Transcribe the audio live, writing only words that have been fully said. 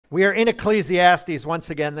We are in Ecclesiastes once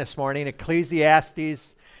again this morning.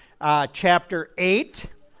 Ecclesiastes chapter 8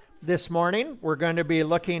 this morning. We're going to be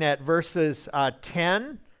looking at verses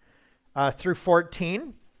 10 through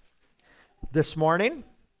 14 this morning.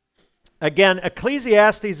 Again,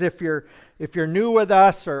 Ecclesiastes, if you're new with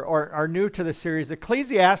us or are new to the series,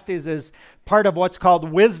 Ecclesiastes is part of what's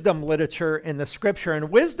called wisdom literature in the Scripture.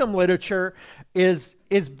 And wisdom literature is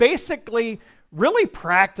basically really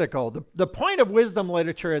practical. The point of wisdom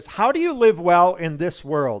literature is, how do you live well in this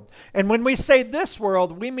world? And when we say this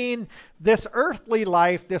world, we mean this earthly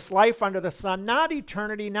life, this life under the sun, not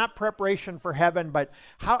eternity, not preparation for heaven, but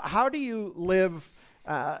how do you live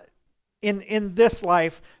in this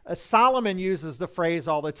life? Solomon uses the phrase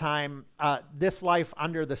all the time, this life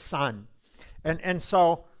under the sun. And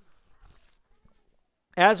so,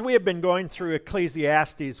 as we have been going through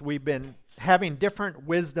Ecclesiastes, we've been having different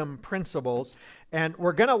wisdom principles, and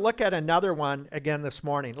we're going to look at another one again this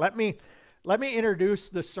morning. Let me introduce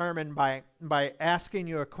the sermon by asking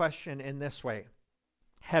you a question in this way.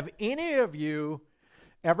 Have any of you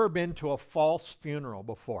ever been to a false funeral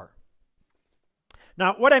before?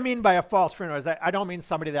 Now, what I mean by a false funeral is I don't mean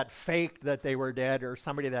somebody that faked that they were dead or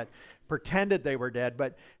somebody that pretended they were dead,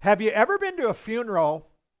 but have you ever been to a funeral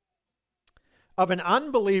of an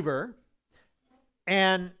unbeliever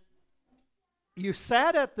and you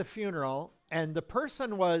sat at the funeral and the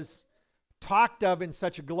person was talked of in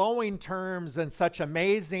such glowing terms and such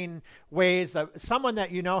amazing ways, someone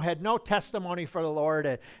that you know had no testimony for the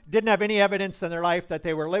Lord, didn't have any evidence in their life that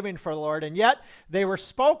they were living for the Lord, and yet they were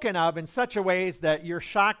spoken of in such a ways that you're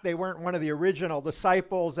shocked they weren't one of the original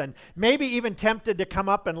disciples, and maybe even tempted to come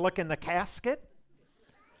up and look in the casket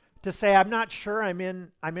to say, I'm not sure I'm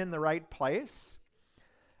in the right place.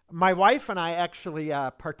 My wife and I actually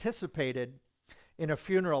participated in a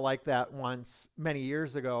funeral like that once many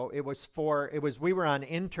years ago. We were on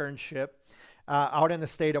internship out in the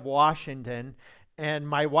state of Washington, and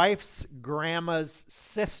my wife's grandma's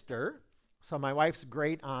sister, so my wife's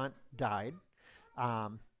great aunt, died.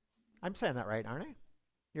 I'm saying that right, aren't I?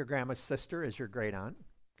 Your grandma's sister is your great aunt.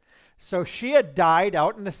 So she had died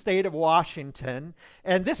out in the state of Washington,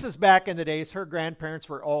 and this is back in the days. Her grandparents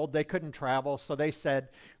were old. They couldn't travel, so they said,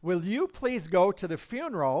 will you please go to the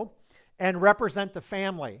funeral and represent the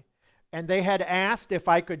family? And they had asked if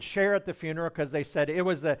I could share at the funeral because they said it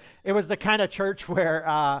was the kind of church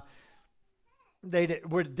where they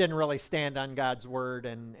didn't really stand on God's word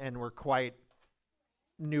and were quite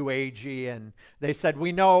new agey. And they said,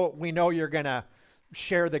 we know you're going to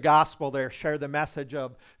share the gospel there, share the message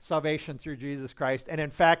of salvation through Jesus Christ. And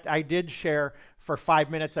in fact, I did share for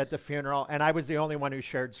 5 minutes at the funeral, and I was the only one who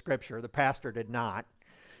shared scripture. The pastor did not,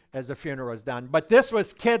 as the funeral was done. But this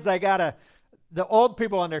was, kids, the old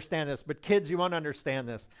people understand this, but kids, you won't understand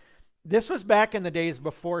this. This was back in the days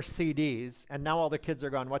before CDs, and now all the kids are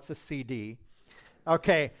going, what's a CD?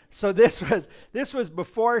 Okay, so this was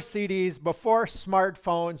before CDs, before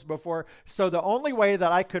smartphones, so the only way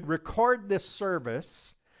that I could record this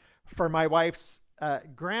service for my wife's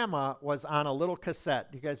grandma was on a little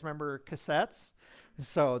cassette. Do you guys remember cassettes?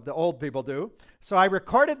 So the old people do. So I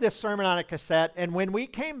recorded this sermon on a cassette, and when we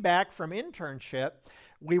came back from internship,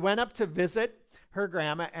 we went up to visit her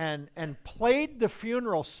grandma and played the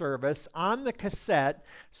funeral service on the cassette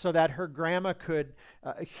so that her grandma could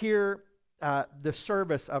hear the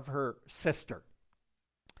service of her sister.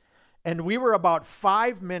 And we were about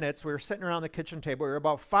 5 minutes, we were sitting around the kitchen table, we were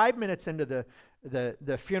about 5 minutes into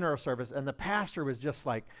the funeral service, and the pastor was just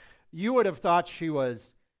like, you would have thought she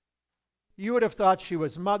was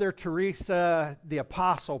Mother Teresa, the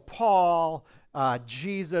Apostle Paul,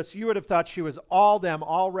 Jesus. You would have thought she was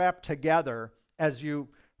all wrapped together as you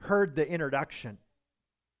heard the introduction.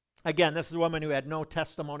 Again, this is a woman who had no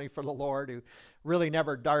testimony for the Lord, who really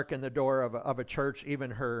never darkened the door of a church, even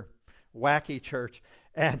her wacky church.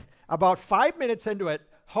 And about 5 minutes into it,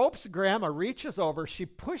 Hope's grandma reaches over, she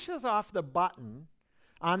pushes off the button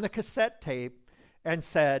on the cassette tape and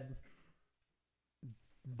said,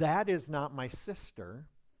 that is not my sister.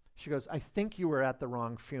 She goes, I think you were at the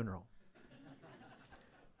wrong funeral.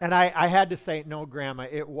 And I had to say, no, Grandma,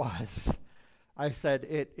 it was. I said,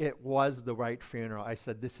 it was the right funeral. I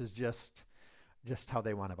said, this is just how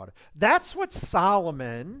they went about it. That's what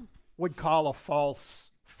Solomon would call a false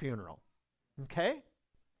funeral. Okay?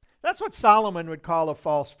 That's what Solomon would call a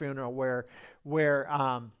false funeral, where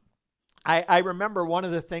I remember one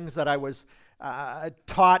of the things that I was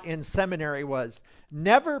taught in seminary was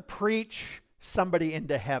never preach somebody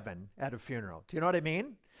into heaven at a funeral. Do you know what I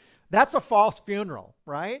mean? That's a false funeral,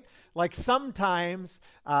 right? Like sometimes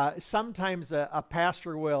a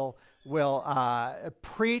pastor will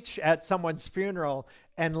preach at someone's funeral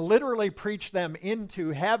and literally preach them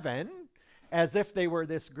into heaven as if they were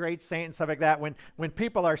this great saint and stuff like that, when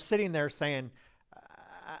people are sitting there saying,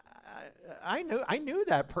 I knew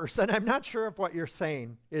that person. I'm not sure if what you're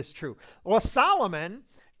saying is true. Well, Solomon,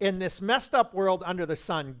 in this messed up world under the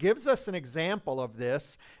sun, gives us an example of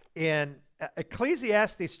this in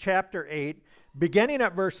Ecclesiastes chapter 8, beginning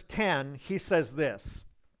at verse 10. He says this: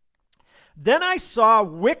 "Then I saw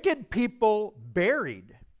wicked people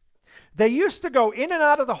buried. They used to go in and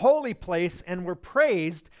out of the holy place and were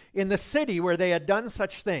praised in the city where they had done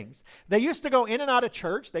such things." They used to go in and out of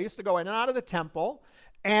church. They used to go in and out of the temple,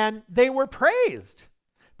 and they were praised.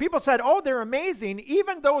 People said, oh, they're amazing,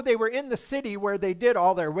 even though they were in the city where they did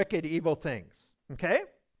all their wicked, evil things. Okay?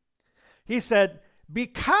 He said,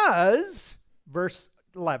 because, verse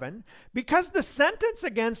 11, because the sentence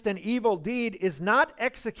against an evil deed is not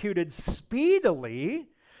executed speedily,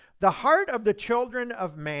 the heart of the children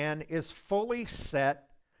of man is fully set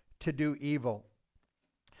to do evil.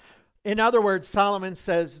 In other words, Solomon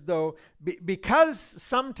says, though, because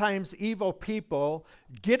sometimes evil people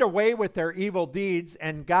get away with their evil deeds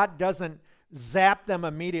and God doesn't zap them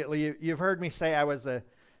immediately. You've heard me say I was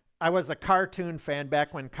a cartoon fan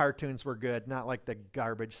back when cartoons were good, not like the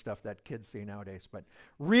garbage stuff that kids see nowadays, but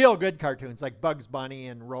real good cartoons like Bugs Bunny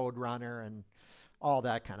and Roadrunner and all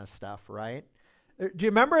that kind of stuff, right? Do you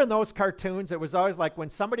remember in those cartoons, it was always like when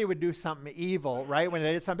somebody would do something evil, right? When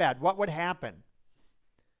they did something bad, what would happen?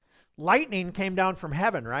 Lightning came down from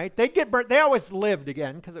heaven, right? They'd get burnt. They always lived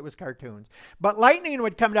again because it was cartoons. But lightning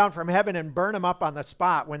would come down from heaven and burn them up on the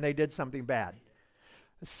spot when they did something bad.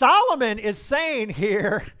 Solomon is saying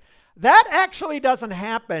here, that actually doesn't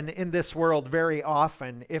happen in this world very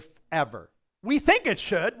often, if ever. We think it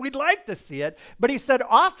should. We'd like to see it. But he said,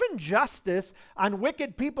 often justice on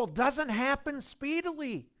wicked people doesn't happen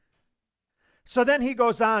speedily. So then he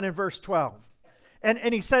goes on in verse 12.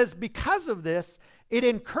 And he says, because of this, it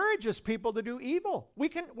encourages people to do evil.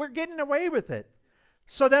 We're getting away with it.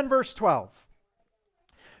 So then verse 12.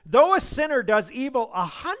 Though a sinner does evil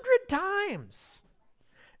 100 times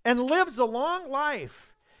and lives a long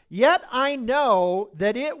life, yet I know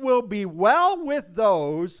that it will be well with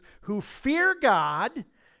those who fear God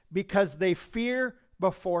because they fear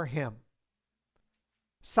before him.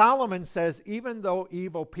 Solomon says, even though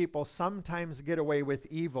evil people sometimes get away with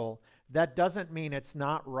evil, that doesn't mean it's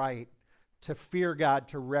not right to fear God,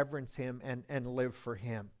 to reverence him, and live for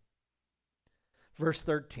him. Verse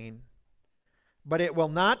 13, but it will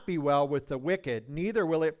not be well with the wicked, neither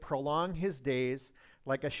will it prolong his days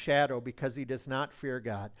like a shadow, because he does not fear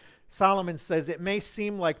God. Solomon says it may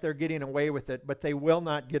seem like they're getting away with it, but they will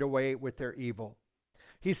not get away with their evil.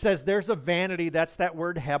 He says there's a vanity, that's that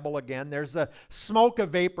word hebel again. There's a smoke, a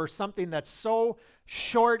vapor, something that's so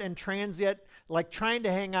short and transient, like trying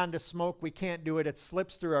to hang on to smoke, we can't do it. It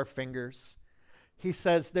slips through our fingers. He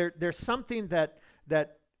says there's something that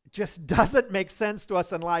just doesn't make sense to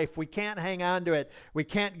us in life. We can't hang on to it. We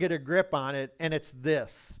can't get a grip on it. And it's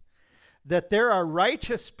this, that there are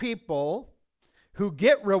righteous people who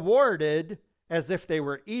get rewarded as if they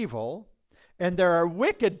were evil, and there are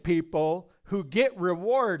wicked people who get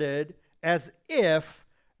rewarded as if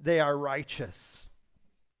they are righteous.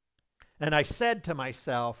 And I said to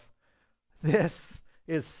myself, this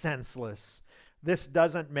is senseless. This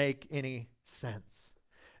doesn't make any sense.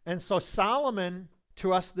 And so Solomon,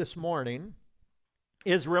 to us this morning,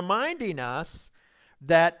 is reminding us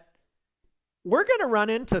that we're going to run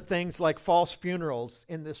into things like false funerals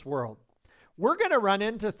in this world. We're going to run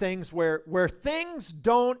into things where things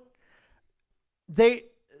don't, the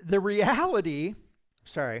reality,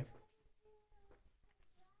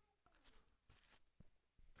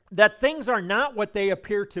 that things are not what they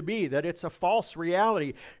appear to be, that it's a false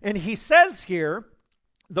reality. And he says here,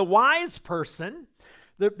 the wise person,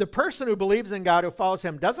 the person who believes in God, who follows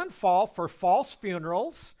him, doesn't fall for false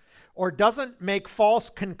funerals or doesn't make false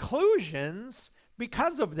conclusions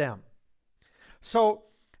because of them. So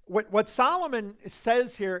what Solomon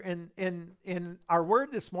says here in our word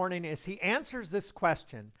this morning is he answers this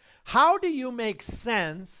question: how do you make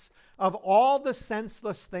sense of all the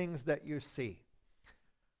senseless things that you see?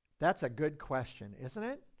 That's a good question, isn't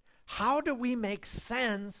it? How do we make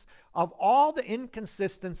sense of all the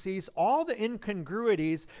inconsistencies, all the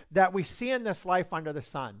incongruities that we see in this life under the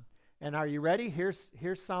sun? And are you ready? Here's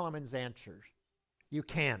Solomon's answer. You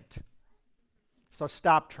can't. So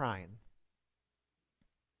stop trying.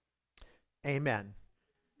 Amen.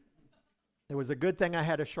 It was a good thing I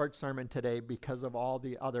had a short sermon today because of all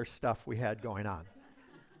the other stuff we had going on.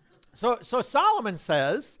 So Solomon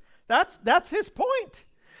says, that's his point.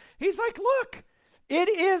 He's like, look, it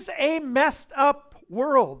is a messed up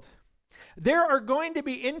world. There are going to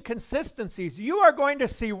be inconsistencies. You are going to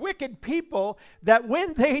see wicked people that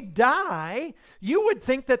when they die, you would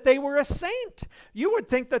think that they were a saint. You would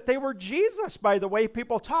think that they were Jesus by the way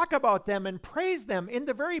people talk about them and praise them in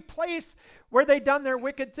the very place where they done their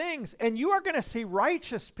wicked things. And you are going to see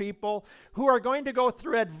righteous people who are going to go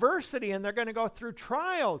through adversity, and they're going to go through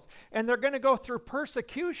trials, and they're going to go through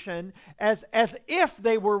persecution as if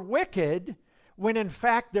they were wicked, when in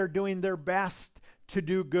fact they're doing their best to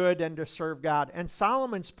do good and to serve God. And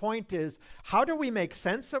Solomon's point is, how do we make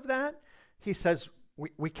sense of that? He says,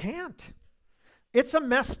 we can't. It's a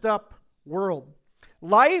messed up world.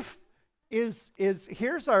 Life is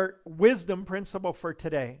here's our wisdom principle for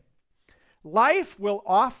today. Life will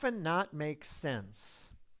often not make sense.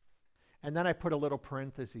 And then I put a little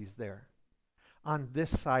parenthesis there. On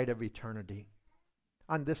this side of eternity.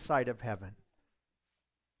 On this side of heaven.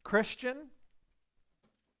 Christian,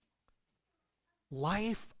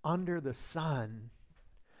 life under the sun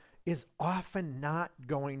is often not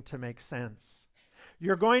going to make sense.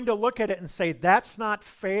 You're going to look at it and say, that's not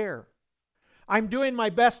fair. I'm doing my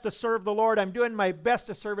best to serve the Lord. I'm doing my best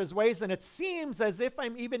to serve his ways, and it seems as if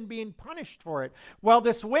I'm even being punished for it. Well,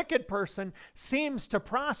 this wicked person seems to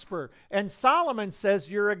prosper. And Solomon says,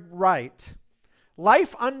 you're right.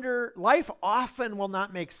 Life often will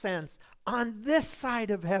not make sense on this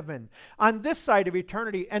side of heaven, on this side of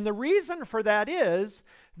eternity. And the reason for that is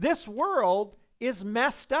this world is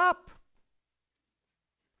messed up.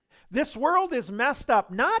 This world is messed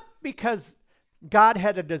up not because God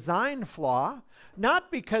had a design flaw,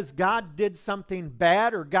 not because God did something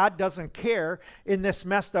bad or God doesn't care in this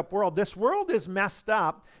messed up world. This world is messed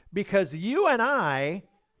up because you and I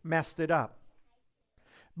messed it up.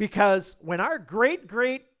 Because when our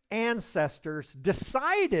great ancestors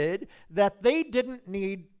decided that they didn't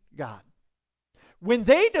need God, when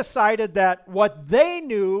they decided that what they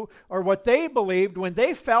knew or what they believed, when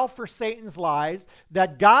they fell for Satan's lies,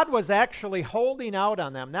 that God was actually holding out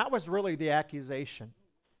on them, that was really the accusation.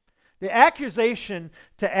 The accusation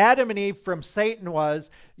to Adam and Eve from Satan was,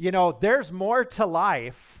 there's more to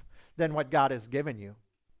life than what God has given you.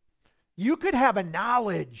 You could have a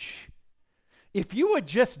knowledge. If you would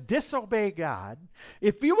just disobey God,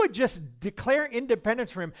 if you would just declare independence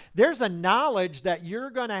from him, there's a knowledge that you're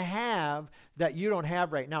going to have that you don't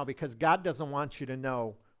have right now, because God doesn't want you to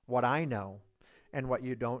know what I know and what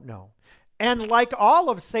you don't know. And like all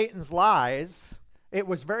of Satan's lies, it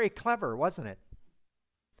was very clever, wasn't it?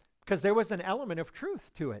 Because there was an element of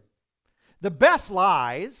truth to it. The best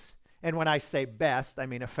lies, and when I say best, I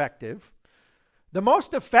mean effective, the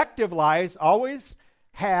most effective lies always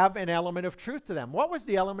have an element of truth to them. What was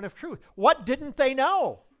the element of truth? What didn't they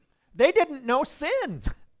know? They didn't know sin.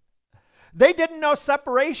 They didn't know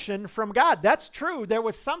separation from God. That's true. There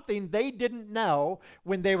was something they didn't know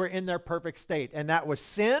when they were in their perfect state, and that was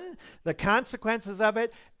sin, the consequences of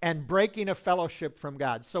it, and breaking a fellowship from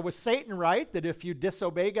God. So was Satan right that if you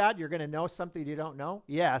disobey God, you're going to know something you don't know?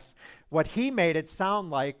 Yes. What he made it sound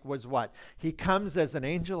like was what? He comes as an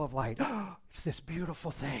angel of light. Oh, it's this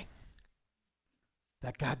beautiful thing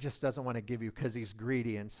that God just doesn't want to give you because he's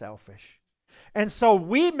greedy and selfish. And so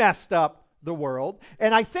we messed up the world.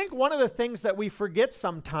 And I think one of the things that we forget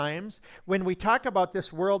sometimes when we talk about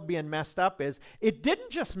this world being messed up is it didn't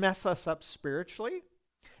just mess us up spiritually.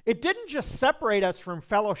 It didn't just separate us from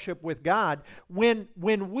fellowship with God. When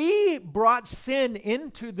we brought sin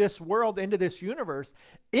into this world, into this universe,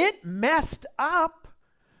 it messed up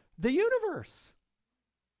the universe.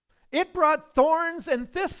 It brought thorns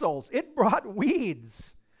and thistles. It brought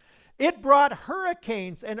weeds. It brought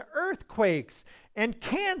hurricanes and earthquakes and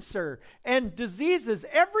cancer and diseases.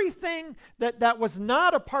 Everything that was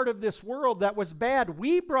not a part of this world that was bad,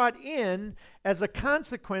 we brought in as a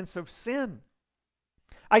consequence of sin.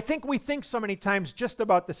 I think we think so many times just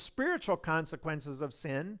about the spiritual consequences of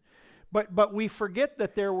sin, but we forget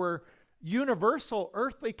that there were universal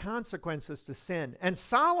earthly consequences to sin. And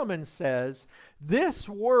Solomon says, this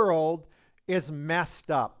world is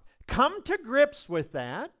messed up. Come to grips with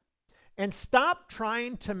that and stop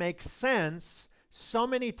trying to make sense so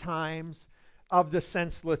many times of the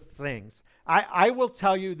senseless things. I will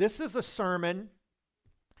tell you, this is a sermon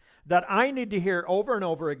that I need to hear over and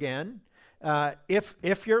over again.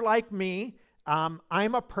 If you're like me, I'm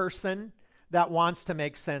a person that wants to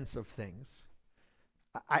make sense of things.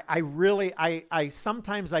 I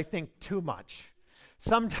sometimes I think too much.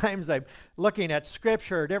 Sometimes I'm looking at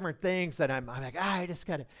scripture or different things and I'm like, I just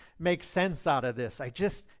got to make sense out of this.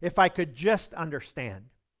 If I could just understand.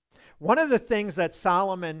 One of the things that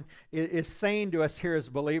Solomon is saying to us here as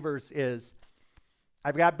believers is,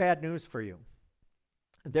 I've got bad news for you.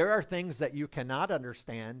 There are things that you cannot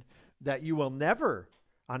understand that you will never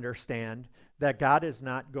understand, that God is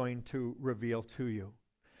not going to reveal to you.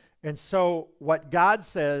 And so what God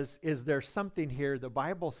says is there's something here. The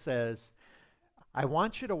Bible says, I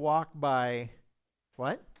want you to walk by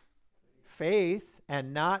what? Faith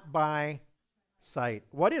and not by sight.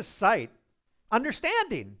 What is sight?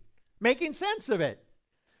 Understanding, making sense of it.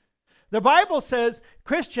 The Bible says,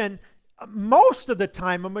 Christian, most of the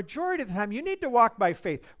time, a majority of the time, you need to walk by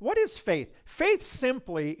faith. What is faith? Faith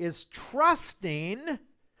simply is trusting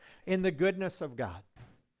in the goodness of God.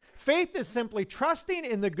 Faith is simply trusting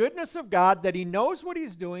in the goodness of God, that He knows what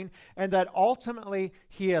He's doing and that ultimately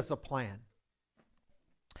He has a plan.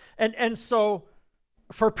 And so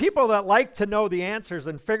for people that like to know the answers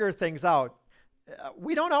and figure things out,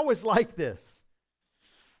 we don't always like this.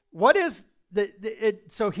 What is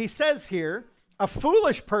so he says here, a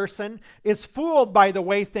foolish person is fooled by the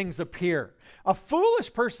way things appear. A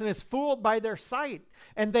foolish person is fooled by their sight.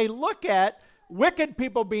 And they look at wicked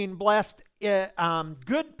people being blessed,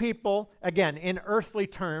 good people, again, in earthly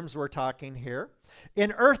terms we're talking here.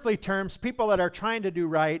 In earthly terms, people that are trying to do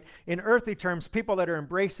right. In earthly terms, people that are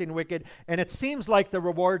embracing wicked. And it seems like the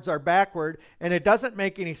rewards are backward, and it doesn't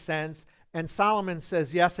make any sense. And Solomon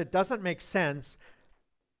says, yes, it doesn't make sense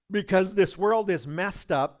because this world is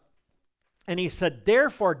messed up. And he said,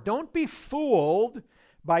 therefore, don't be fooled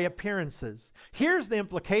by appearances. Here's the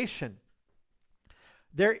implication.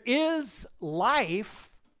 There is life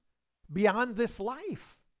beyond this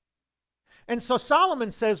life. And so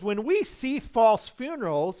Solomon says, when we see false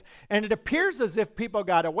funerals, and it appears as if people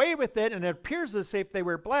got away with it, and it appears as if they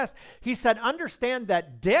were blessed, he said, understand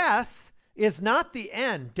that death is not the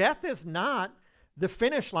end. Death is not the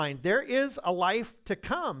finish line. There is a life to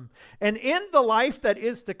come. And in the life that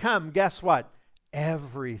is to come, guess what?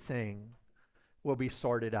 Everything will be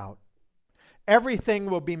sorted out. Everything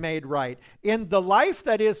will be made right. In the life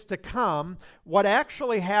that is to come, what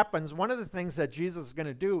actually happens, one of the things that Jesus is going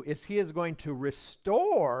to do is He is going to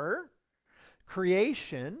restore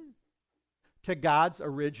creation to God's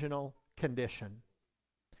original condition.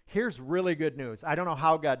 Here's really good news. I don't know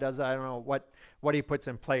how God does it. I don't know what He puts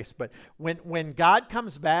in place. But when God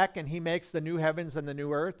comes back and He makes the new heavens and the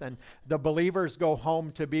new earth, and the believers go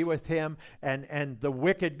home to be with Him, and the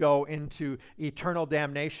wicked go into eternal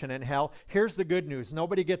damnation in hell, here's the good news.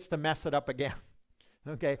 Nobody gets to mess it up again.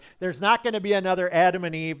 Okay? There's not going to be another Adam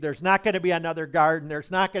and Eve. There's not going to be another garden. We're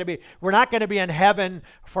not going to be in heaven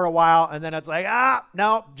for a while, and then it's like,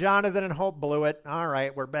 no, Jonathan and Hope blew it. All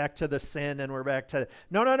right, we're back to the sin, and we're back to...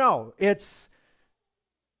 No.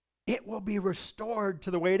 It will be restored to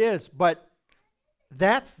the way it is, but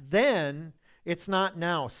that's then, it's not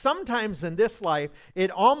now. Sometimes in this life, it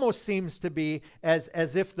almost seems to be as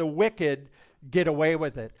if the wicked get away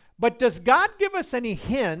with it. But does God give us any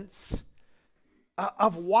hints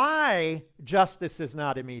of why justice is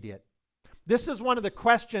not immediate? This is one of the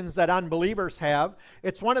questions that unbelievers have.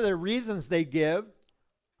 It's one of the reasons they give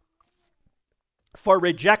for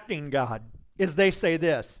rejecting God, is they say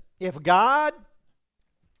this: if God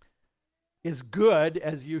is good,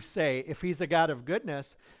 as you say, if He's a God of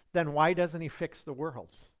goodness, then why doesn't He fix the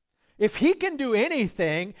world? If He can do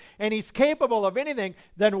anything and He's capable of anything,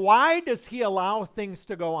 then why does He allow things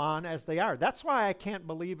to go on as they are? That's why I can't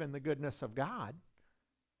believe in the goodness of God.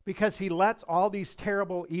 Because He lets all these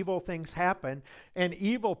terrible, evil things happen, and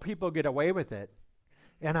evil people get away with it.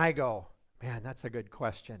 And I go, man, that's a good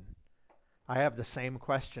question. I have the same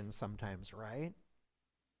question sometimes, right?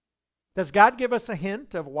 Does God give us a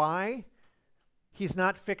hint of why He's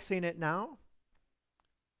not fixing it now?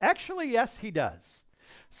 Actually, yes, He does.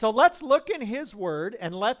 So let's look in His Word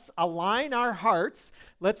and let's align our hearts.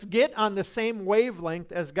 Let's get on the same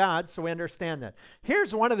wavelength as God so we understand that.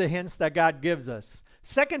 Here's one of the hints that God gives us.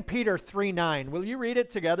 2 Peter 3:9. Will you read it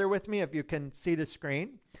together with me if you can see the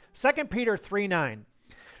screen? 2 Peter 3:9.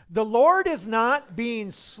 The Lord is not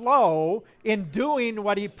being slow in doing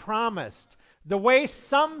what He promised, the way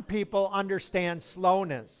some people understand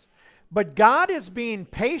slowness. But God is being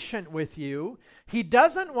patient with you. He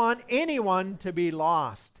doesn't want anyone to be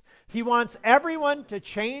lost. He wants everyone to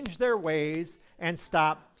change their ways and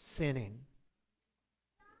stop sinning.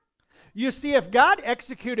 You see, if God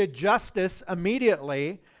executed justice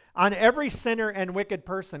immediately on every sinner and wicked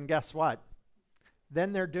person, guess what?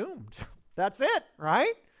 Then they're doomed. That's it,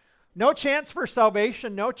 right? No chance for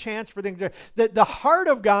salvation, no chance for things. The heart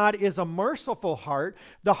of God is a merciful heart.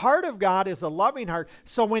 The heart of God is a loving heart.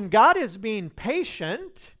 So when God is being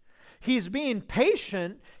patient, He's being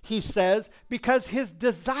patient, He says, because His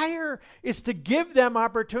desire is to give them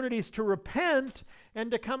opportunities to repent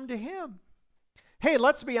and to come to Him. Hey,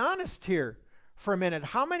 let's be honest here. for a minute.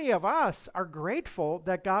 How many of us are grateful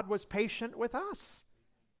that God was patient with us?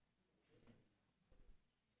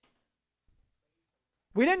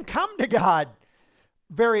 We didn't come to God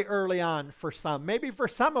very early on for some. Maybe for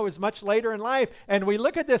some it was much later in life. And we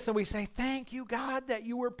look at this and we say, thank you, God, that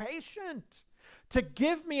you were patient to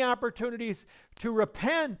give me opportunities to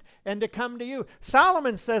repent and to come to you.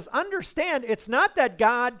 Solomon says, understand, it's not that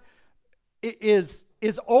God is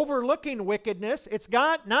overlooking wickedness. It's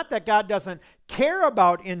not that God doesn't care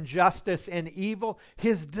about injustice and evil.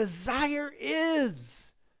 His desire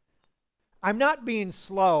is. I'm not being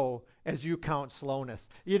slow as you count slowness.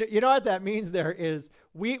 You know what that means there is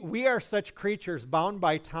we are such creatures bound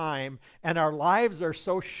by time, and our lives are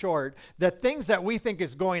so short that things that we think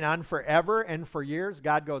is going on forever and for years,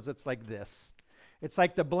 God goes, it's like this. It's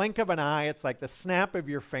like the blink of an eye. It's like the snap of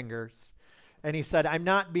your fingers. And he said, I'm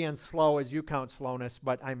not being slow as you count slowness,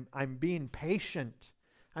 but I'm being patient.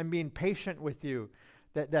 I'm being patient with you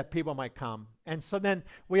that people might come. And so then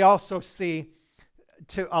we also see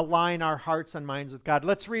to align our hearts and minds with God.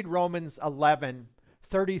 Let's read Romans 11,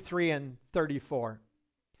 33 and 34.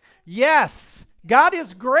 Yes, God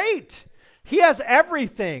is great. He has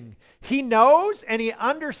everything. He knows and he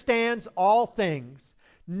understands all things.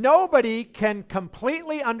 Nobody can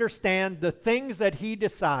completely understand the things that he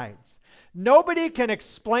decides. Nobody can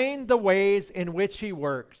explain the ways in which he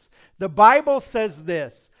works. The Bible says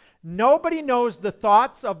this, nobody knows the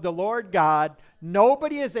thoughts of the Lord God.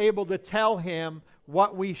 Nobody is able to tell him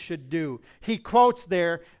what we should do. He quotes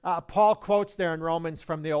there, Paul quotes there in Romans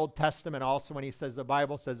from the Old Testament also when he says the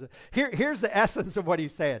Bible says it. Here's the essence of what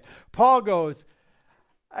he's saying. Paul goes,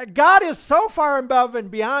 God is so far above and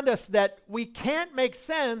beyond us that we can't make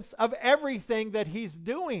sense of everything that he's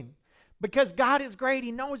doing. Because God is great.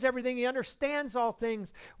 He knows everything. He understands all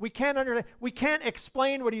things. We can't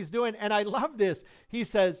explain what he's doing. And I love this. He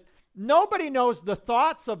says, nobody knows the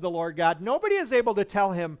thoughts of the Lord God. Nobody is able to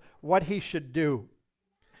tell him what he should do.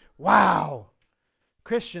 Wow.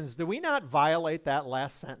 Christians, do we not violate that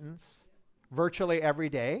last sentence virtually every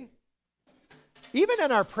day? Even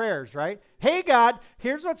in our prayers, right? Hey, God,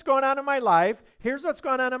 here's what's going on in my life. Here's what's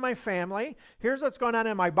going on in my family. Here's what's going on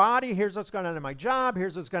in my body. Here's what's going on in my job.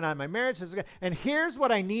 Here's what's going on in my marriage. And here's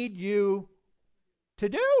what I need you to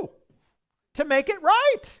do to make it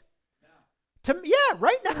right.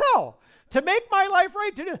 Right now. To make my life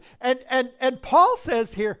right. To do. And Paul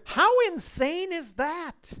says here, how insane is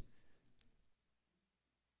that?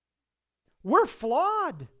 We're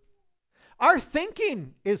flawed. Our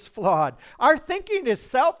thinking is flawed. Our thinking is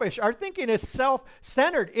selfish. Our thinking is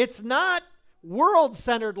self-centered. It's not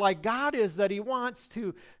world-centered like God is, that he wants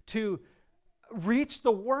to reach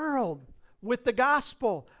the world with the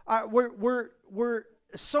gospel. We're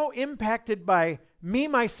so impacted by me,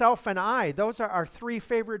 myself, and I. Those are our three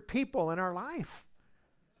favorite people in our life.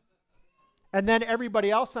 And then everybody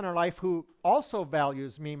else in our life who also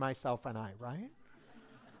values me, myself, and I, right?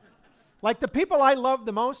 Like the people I love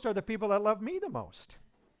the most are the people that love me the most.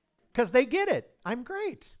 Because they get it. I'm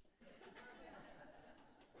great.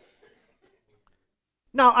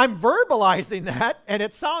 Now, I'm verbalizing that, and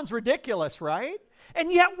it sounds ridiculous, right?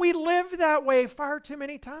 And yet we live that way far too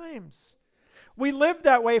many times. We live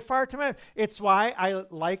that way far too many. It's why I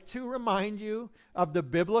like to remind you of the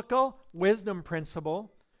biblical wisdom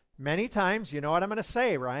principle. Many times, you know what I'm going to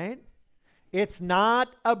say, right? It's not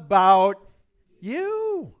about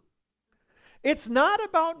you. It's not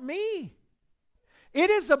about me.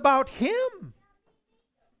 It is about him.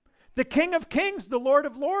 The King of Kings, the Lord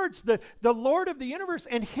of Lords, the Lord of the universe,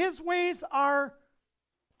 and his ways are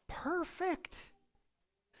perfect.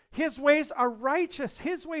 His ways are righteous.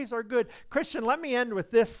 His ways are good. Christian, let me end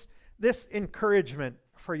with this encouragement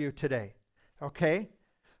for you today. Okay?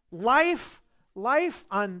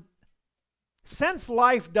 Since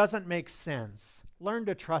life doesn't make sense, learn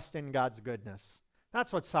to trust in God's goodness.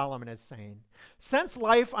 That's what Solomon is saying. Since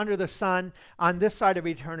life under the sun on this side of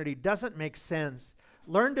eternity doesn't make sense,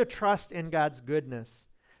 learn to trust in God's goodness.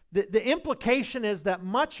 The implication is that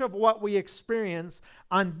much of what we experience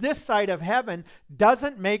on this side of heaven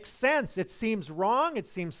doesn't make sense. It seems wrong. It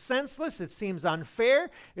seems senseless. It seems unfair.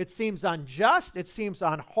 It seems unjust. It seems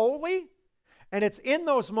unholy. And it's in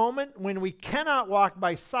those moments when we cannot walk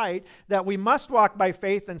by sight that we must walk by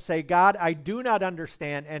faith and say, God, I do not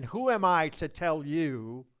understand, and who am I to tell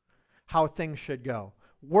you how things should go?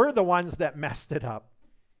 We're the ones that messed it up.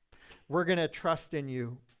 We're going to trust in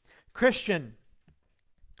you. Christian,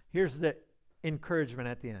 here's the encouragement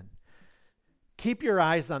at the end. Keep your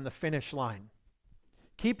eyes on the finish line.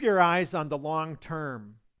 Keep your eyes on the long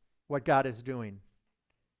term, what God is doing.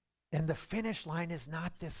 And the finish line is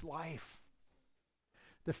not this life.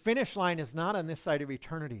 The finish line is not on this side of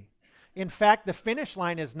eternity. In fact, the finish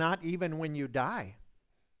line is not even when you die.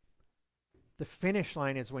 The finish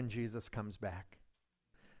line is when Jesus comes back.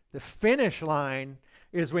 The finish line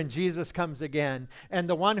is when Jesus comes again. And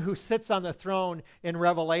the one who sits on the throne in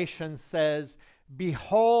Revelation says,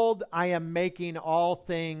 "Behold, I am making all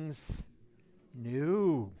things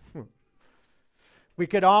new." We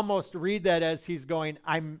could almost read that as he's going,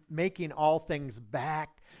 I'm making all things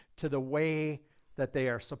back to the way that they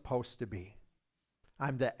are supposed to be.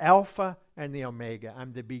 I'm the Alpha and the Omega.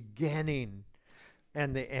 I'm the beginning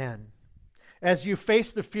and the end. As you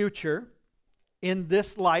face the future in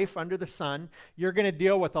this life under the sun, you're going to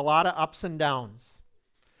deal with a lot of ups and downs.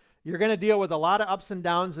 You're going to deal with a lot of ups and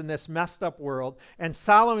downs in this messed up world. And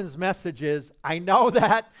Solomon's message is, I know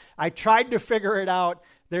that. I tried to figure it out.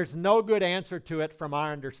 There's no good answer to it from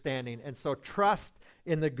our understanding. And so trust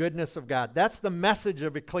in the goodness of God. That's the message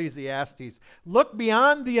of Ecclesiastes. Look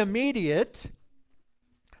beyond the immediate.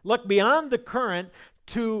 Look beyond the current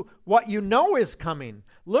to what you know is coming.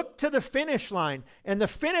 Look to the finish line. And the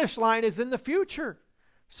finish line is in the future.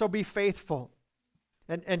 So be faithful.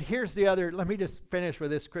 And here's the other, let me just finish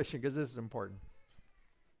with this, Christian, because this is important.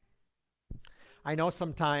 I know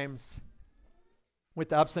sometimes with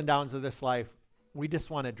the ups and downs of this life, we just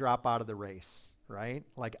want to drop out of the race, right?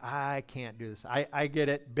 Like, I can't do this. I get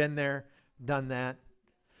it, been there, done that.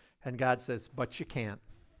 And God says, but you can't.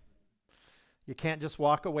 You can't just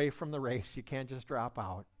walk away from the race. You can't just drop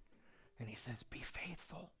out. And he says, be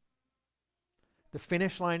faithful. The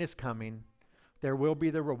finish line is coming. There will be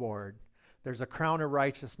the reward. There's a crown of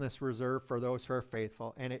righteousness reserved for those who are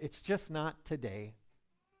faithful. And it's just not today.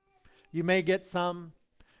 You may get some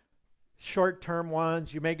short-term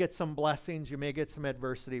ones. You may get some blessings. You may get some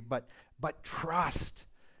adversity. But trust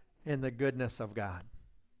in the goodness of God.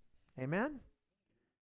 Amen?